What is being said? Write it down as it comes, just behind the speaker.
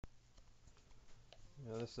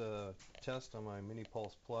Now this is a test on my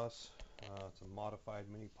Minipulse Plus. It's a modified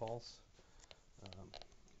Minipulse. As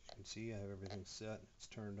you can see, I have everything set. It's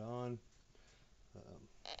turned on.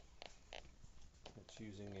 It's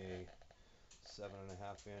using a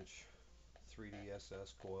 7.5 inch 3D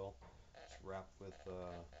SS coil. It's wrapped with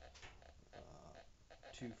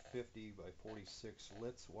 250 by 46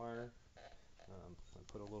 litz wire. I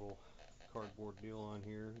put a little cardboard deal on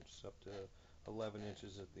here. It's up to 11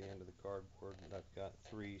 inches at the end of the cardboard, and I've got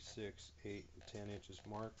 3, 6, 8, and 10 inches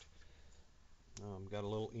marked. Got a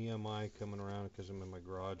little EMI coming around because I'm in my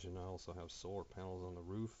garage, and I also have solar panels on the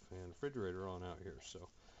roof and refrigerator on out here. So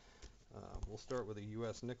we'll start with a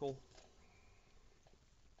US nickel.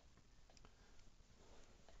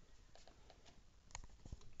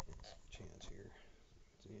 Chance here.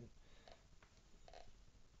 See it?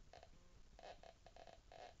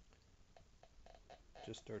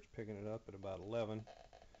 Just starts picking it up at about 11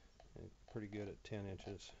 and pretty good at 10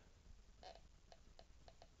 inches.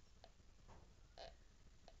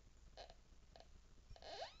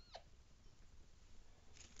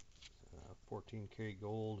 14K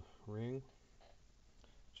gold ring.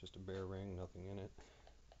 Just a bare ring, nothing in it.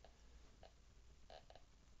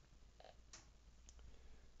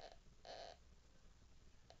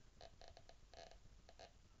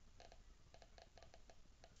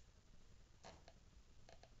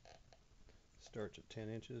 Starts at 10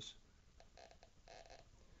 inches.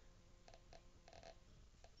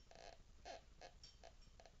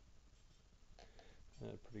 And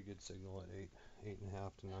a pretty good signal at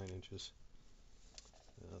 8.5 to 9 inches.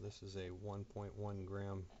 This is a 1.1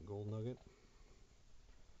 gram gold nugget.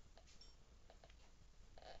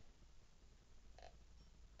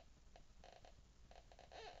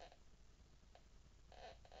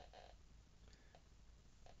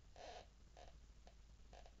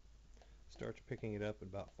 Starts picking it up at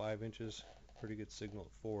about 5 inches. Pretty good signal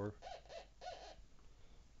at 4.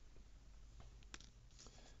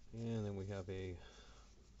 And then we have a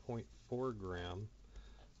 0.4 gram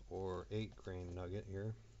or 8 grain nugget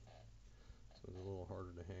here. So it's a little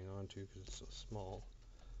harder to hang on to because it's so small.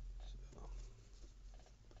 So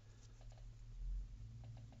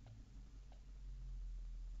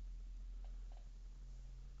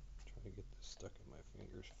try to get this stuck in my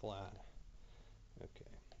fingers flat.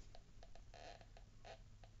 Okay.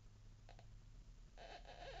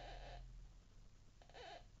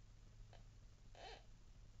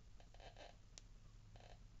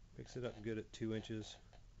 Picks it up good at 2 inches.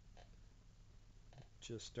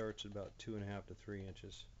 Just starts at about 2.5 to 3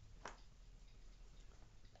 inches.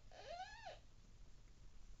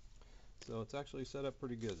 So it's actually set up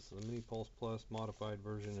pretty good. So the Minipulse Plus modified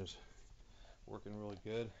version is working really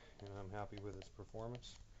good, and I'm happy with its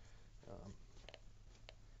performance.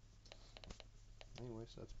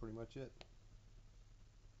 Anyways, that's pretty much it.